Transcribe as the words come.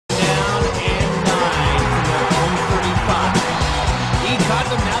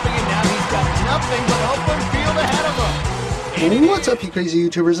What's up, you crazy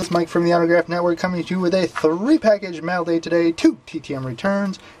YouTubers? It's Mike from the Autograph Network coming to you with a 3-package mail day today, 2 TTM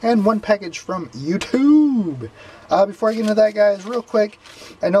returns, and 1 package from YouTube. Before I get into that, guys, real quick,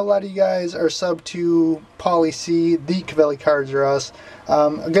 I know a lot of you guys are subbed to Pauly C, the Cavelli Cards Are Us.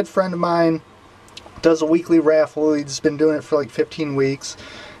 A good friend of mine does a weekly raffle. He's been doing it for like 15 weeks.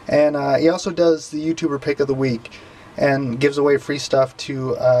 And he also does the YouTuber Pick of the Week and gives away free stuff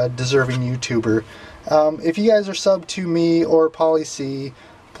to a deserving YouTuber. If you guys are subbed to me or Pauly C,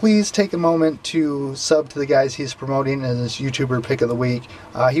 please take a moment to sub to the guys he's promoting as his YouTuber Pick of the Week.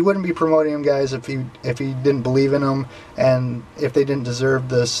 He wouldn't be promoting them, guys, if he didn't believe in them and if they didn't deserve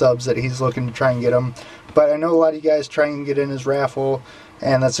the subs that he's looking to try and get them. But I know a lot of you guys try and get in his raffle,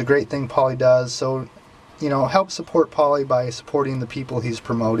 and that's a great thing Pauly does. So, you know, help support Pauly by supporting the people he's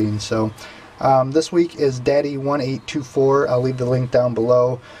promoting. So, this week is Daddy1824. I'll leave the link down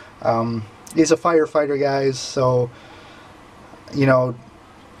below. He's a firefighter, guys, so, you know,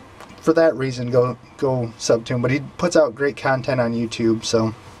 for that reason, go sub to him. But he puts out great content on YouTube,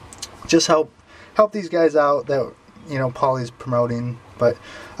 so just help these guys out that, you know, Pauly's promoting. But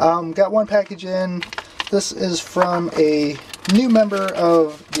got 1 package in. This is from a new member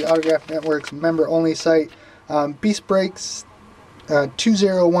of the Autograph Network's member-only site, Beast Breaks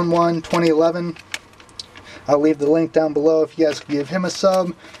 2011 2011. I'll leave the link down below if you guys could give him a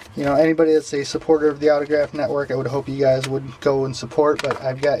sub. You know, anybody that's a supporter of the Autograph Network, I would hope you guys would go and support, but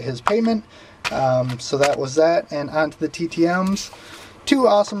I've got his payment. So that was that, and on to the TTMs. 2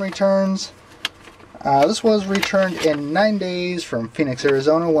 awesome returns. This was returned in 9 days from Phoenix,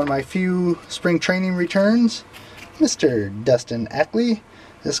 Arizona, one of my few spring training returns. Mr. Dustin Ackley.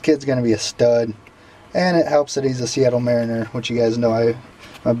 This kid's going to be a stud, and it helps that he's a Seattle Mariner, which you guys know I'm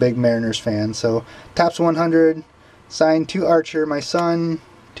a big Mariners fan. So, Topps 100, signed to Archer, my son,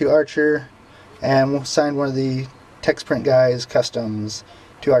 to Archer, and signed one of the text print guys, Customs,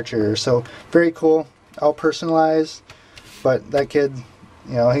 to Archer. So very cool, all personalized. But that kid,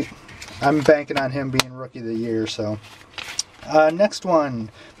 you know, I'm banking on him being Rookie of the Year. So next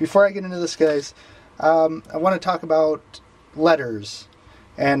one, before I get into this, guys, I want to talk about letters,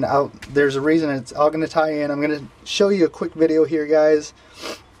 and there's a reason it's all going to tie in. I'm going to show you a quick video here, guys,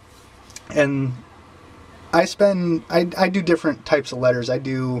 and I do different types of letters. I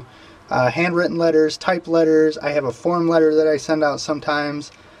do handwritten letters, typed letters. I have a form letter that I send out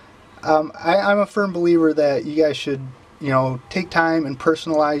sometimes. I'm a firm believer that you guys should, you know, take time and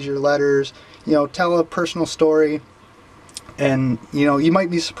personalize your letters. You know, tell a personal story. And, you know, you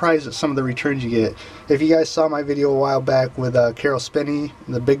might be surprised at some of the returns you get. If you guys saw my video a while back with Carol Spinney,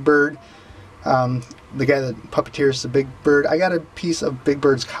 the Big Bird, the guy that puppeteers the Big Bird, I got a piece of Big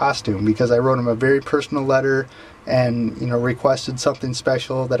Bird's costume because I wrote him a very personal letter and, you know, requested something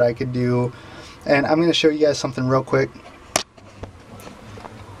special that I could do. And I'm going to show you guys something real quick.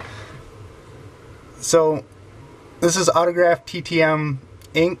 So this is Autograph TTM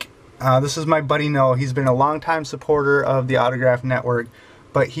ink. This is my buddy Noah. He's been a longtime supporter of the Autograph Network,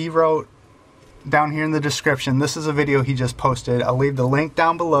 but he wrote down here in the description, this is a video he just posted. I'll leave the link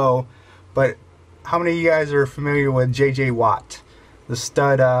down below. But how many of you guys are familiar with J.J. Watt, the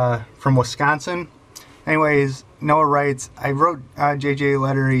stud from Wisconsin? Anyways, Noah writes, I wrote J.J. a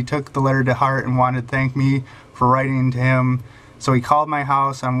letter. He took the letter to heart and wanted to thank me for writing to him. So he called my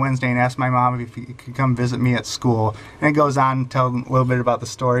house on Wednesday and asked my mom if he could come visit me at school. And it goes on to tell a little bit about the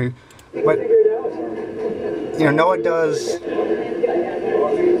story. But, you know, Noah does,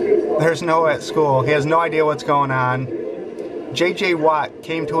 there's Noah at school. He has no idea what's going on. J.J. Watt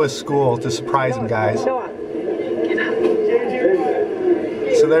came to his school to surprise him, guys.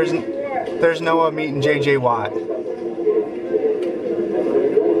 So there's Noah meeting J.J. Watt.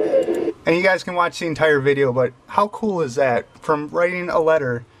 And you guys can watch the entire video, but how cool is that? From writing a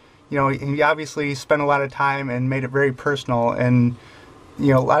letter, you know, he obviously spent a lot of time and made it very personal. And,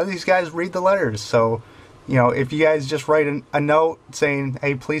 you know, a lot of these guys read the letters. So, you know, if you guys just write a note saying,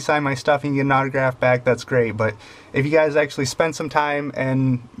 hey, please sign my stuff and get an autograph back, that's great. But if you guys actually spend some time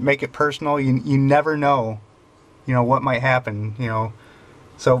and make it personal, you never know, you know, what might happen, you know.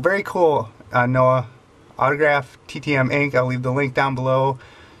 So very cool, Noah. Autograph TTM Inc. I'll leave the link down below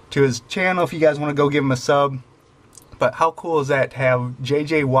to his channel if you guys want to go give him a sub. But how cool is that to have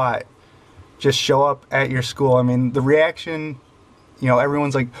J.J. Watt just show up at your school? I mean, the reaction, you know,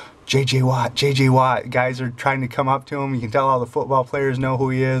 everyone's like, J.J. Watt, J.J. Watt. Guys are trying to come up to him. You can tell all the football players know who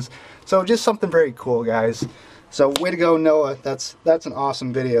he is. So just something very cool, guys. So way to go, Noah. That's an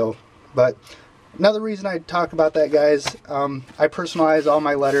awesome video. But another reason I talk about that, guys, I personalize all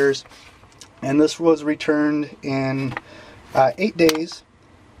my letters. And this was returned in 8 days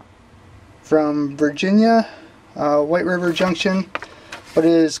from Virginia, White River Junction, but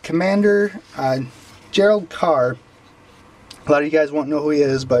it is Commander Gerald Carr. A lot of you guys won't know who he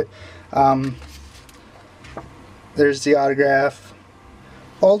is, but there's the autograph.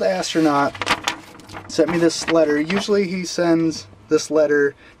 Old Astronaut sent me this letter. Usually he sends this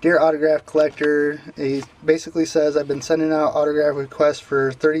letter, "Dear Autograph Collector." He basically says, "I've been sending out autograph requests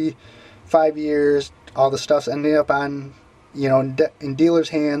for 35 years. All the stuff's ending up on, you know, in dealers'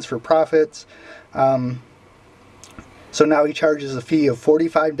 hands for profits. So now he charges a fee of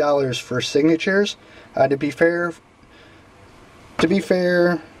 $45 for signatures. To be fair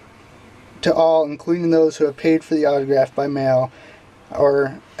to all, including those who have paid for the autograph by mail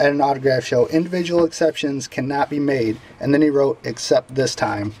or at an autograph show, individual exceptions cannot be made." And then he wrote, "except this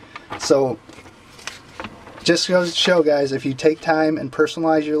time." So just goes to show, guys, if you take time and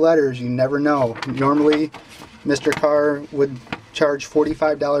personalize your letters, you never know. Normally Mr. Carr would charge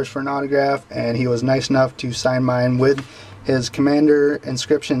 $45 for an autograph, and he was nice enough to sign mine with his Commander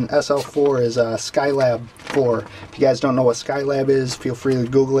inscription. SL4 is Skylab 4. If you guys don't know what Skylab is, feel free to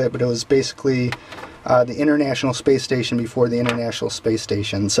Google it, but it was basically the International Space Station before the International Space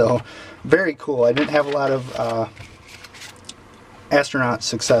Station. So very cool. I didn't have a lot of astronaut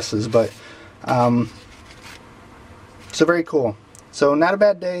successes, but so very cool. So not a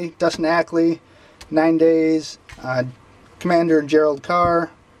bad day. Dustin Ackley, 9 days. Commander Gerald Carr,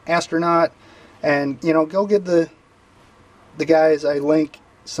 astronaut, and you know, go give the guys I link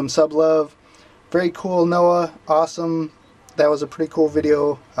some sub love. Very cool. Noah, awesome. That was a pretty cool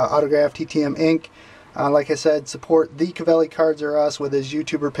video. Autograph TTM Inc. Like I said, support the Cavelli Cards Are Us with his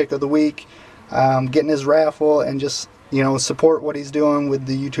YouTuber pick of the week, getting his raffle, and just, you know, support what he's doing with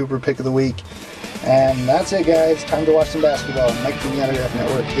the YouTuber pick of the week. And that's it, guys. Time to watch some basketball. Mike from the Autograph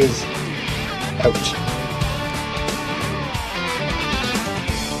Network is out.